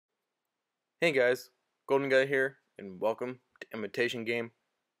Hey guys, Golden Guy here, and welcome to Imitation game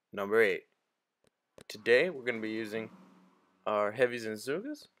number 8. Today we're going to be using our heavies and Zugas.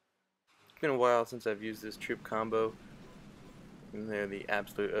 It's been a while since I've used this troop combo, and they're the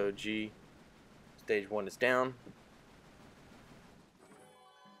absolute OG. Stage 1 is down.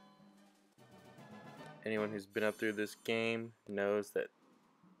 Anyone who's been up through this game knows that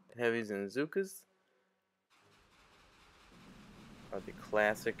heavies and Zugas are the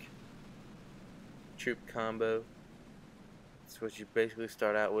classic troop combo. It's what you basically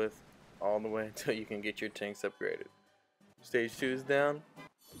start out with all the way until you can get your tanks upgraded. Stage 2 is down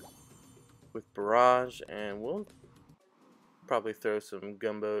with Barrage, and we'll probably throw some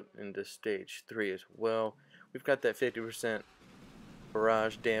Gunboat into Stage 3 as well. We've got that 50%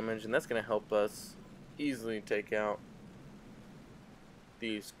 Barrage damage, and that's going to help us easily take out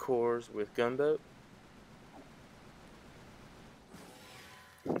these cores with Gunboat.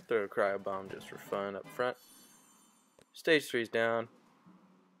 Throw a Cryo Bomb just for fun up front. Stage 3 is down.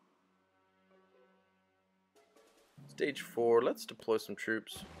 Stage 4, let's deploy some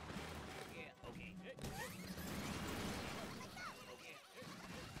troops.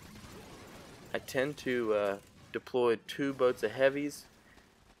 I tend to deploy 2 boats of heavies,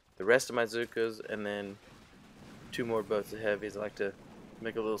 the rest of my Zukas, and then 2 more boats of heavies. I like to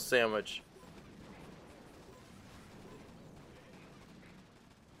make a little sandwich.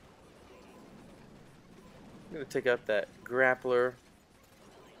 I'm going to take out that grappler,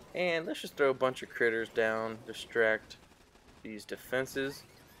 and let's just throw a bunch of critters down, distract these defenses.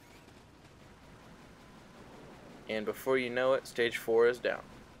 And before you know it, Stage 4 is down.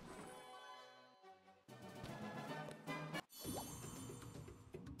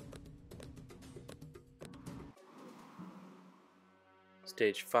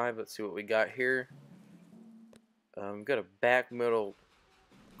 Stage 5, let's see what we got here. We've got a back middle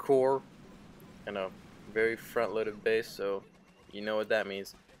core and a very front loaded base, so you know what that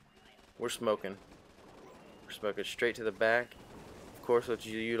means. We're smoking. We're smoking straight to the back. Of course, let's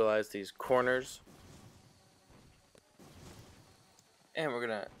utilize these corners. And we're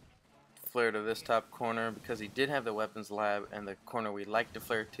gonna flare to this top corner because he did have the weapons lab and the corner we like to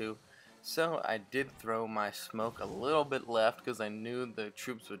flare to. So I did throw my smoke a little bit left because I knew the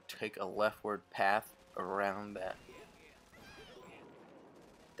troops would take a leftward path around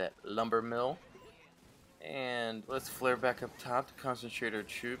that lumber mill. And let's flare back up top to concentrate our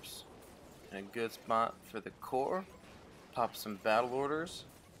troops in a good spot for the core. Pop some battle orders,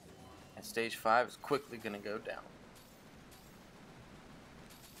 and Stage 5 is quickly going to go down.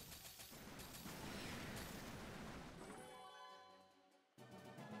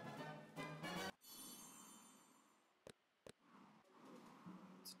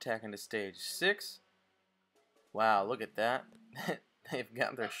 Let's attack into Stage 6. Wow, look at that. They've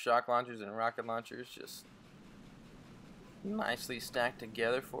got their shock launchers and rocket launchers just nicely stacked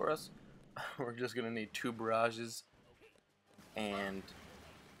together for us. We're just going to need 2 barrages, and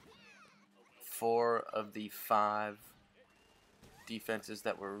 4 of the 5 defenses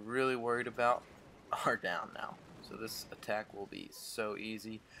that we're really worried about are down now. So this attack will be so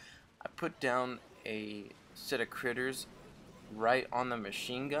easy. I put down a set of critters right on the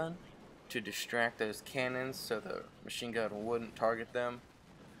machine gun to distract those cannons so the machine gun wouldn't target them.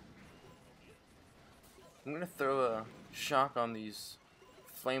 I'm going to throw a shock on these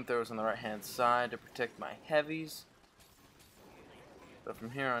flamethrowers on the right hand side to protect my heavies. But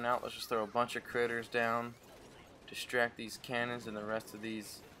from here on out, let's just throw a bunch of critters down, distract these cannons and the rest of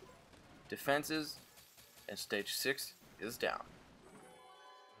these defenses, and Stage 6 is down.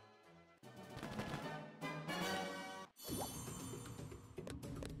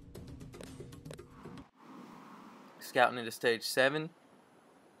 Scouting into Stage 7.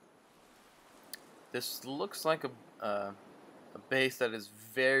 This looks like a base that is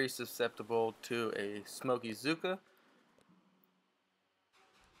very susceptible to a smoky Zuka,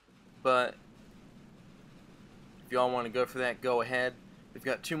 but if y'all want to go for that, go ahead. We've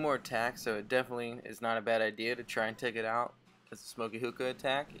got 2 more attacks, so it definitely is not a bad idea to try and take it out as a smoky hookah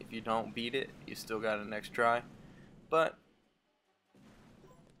attack. If you don't beat it, you still got a next try. But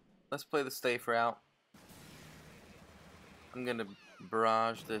let's play the safe route. I'm gonna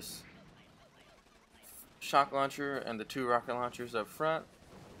barrage this shock launcher and the 2 rocket launchers up front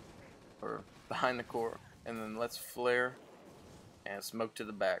or behind the core, and then let's flare and smoke to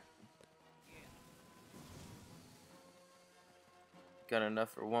the back. Got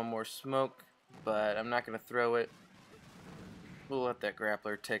enough for 1 more smoke, but I'm not gonna throw it. We'll let that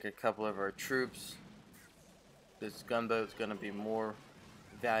grappler take a couple of our troops. This gunboat's gonna be more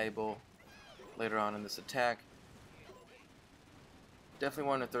valuable later on in this attack. Definitely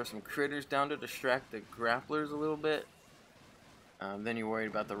want to throw some critters down to distract the grapplers a little bit. Then you're worried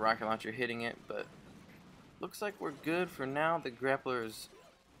about the rocket launcher hitting it, but looks like we're good for now. The grappler is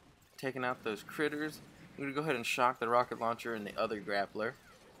taking out those critters. I'm going to go ahead and shock the rocket launcher and the other grappler.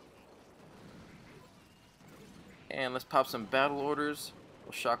 And let's pop some battle orders.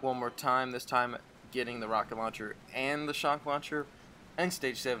 We'll shock one more time, this time getting the rocket launcher and the shock launcher. And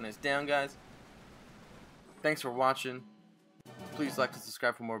stage 7 is down, guys. Thanks for watching. Please like and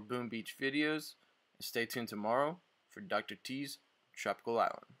subscribe for more Boom Beach videos. And stay tuned tomorrow for Dr. T's Tropical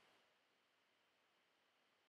Island.